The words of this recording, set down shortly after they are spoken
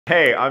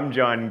Hey, I'm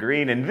John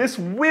Green, and this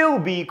will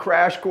be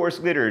Crash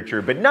Course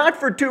Literature, but not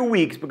for 2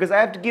 weeks, because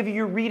I have to give you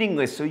your reading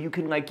list so you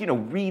can,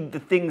 read the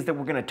things that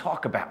we're gonna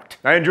talk about.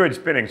 I enjoyed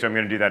spinning, so I'm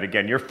gonna do that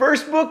again. Your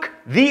first book,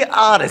 The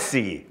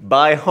Odyssey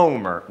by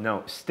Homer.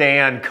 No,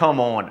 Stan,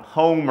 come on,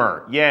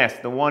 Homer. Yes,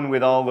 the one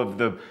with all of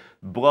the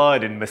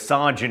blood and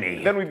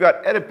misogyny. Then we've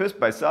got Oedipus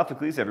by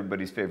Sophocles,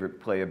 everybody's favorite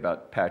play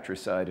about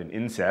patricide and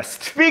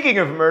incest. Speaking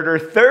of murder,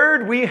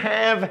 third we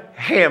have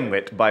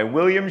Hamlet by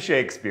William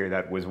Shakespeare.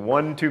 That was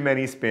one too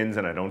many spins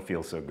and I don't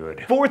feel so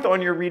good. Fourth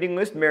on your reading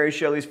list, Mary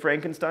Shelley's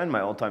Frankenstein,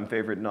 my all-time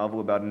favorite novel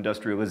about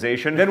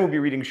industrialization. Then we'll be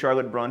reading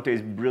Charlotte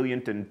Bronte's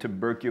brilliant and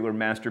tubercular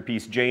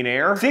masterpiece, Jane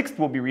Eyre. Sixth,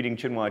 we'll be reading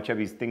Chinua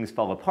Achebe's Things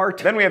Fall Apart.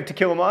 Then we have To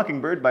Kill a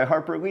Mockingbird by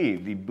Harper Lee,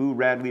 the Boo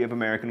Radley of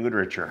American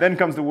literature. Then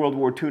comes the World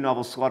War II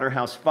novel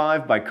Slaughterhouse-Five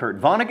by Kurt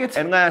Vonnegut.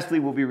 And lastly,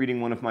 we'll be reading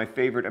one of my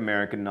favorite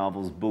American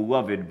novels,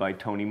 Beloved by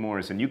Toni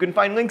Morrison. You can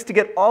find links to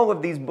get all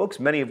of these books,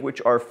 many of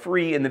which are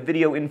free, in the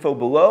video info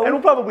below. And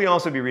we'll probably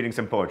also be reading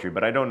some poetry,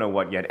 but I don't know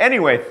what yet.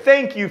 Anyway,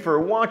 thank you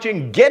for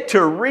watching. Get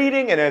to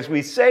reading, and as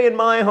we say in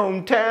my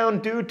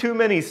hometown, do too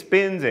many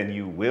spins and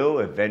you will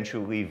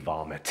eventually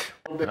vomit.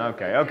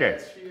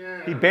 Okay.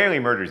 He barely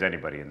murders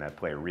anybody in that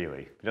play,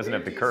 really. He doesn't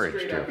have the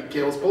courage to. He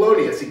kills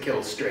Polonius, he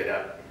kills straight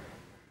up.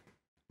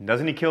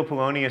 Doesn't he kill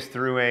Polonius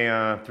through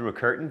a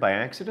curtain by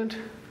accident?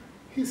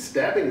 He's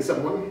stabbing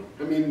someone.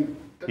 I mean...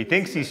 He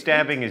thinks he's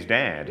stabbing his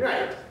dad.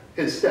 Right.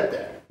 His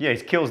stepdad. Yeah,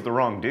 he kills the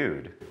wrong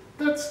dude.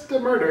 That's the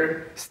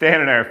murder. Stan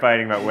and I are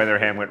fighting about whether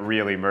Hamlet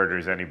really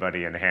murders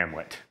anybody in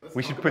Hamlet.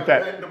 We should put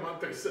that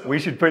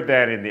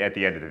in at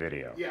the end of the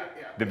video. Yeah.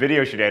 The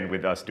video should end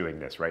with us doing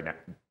this right now.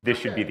 This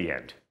should be the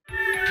end.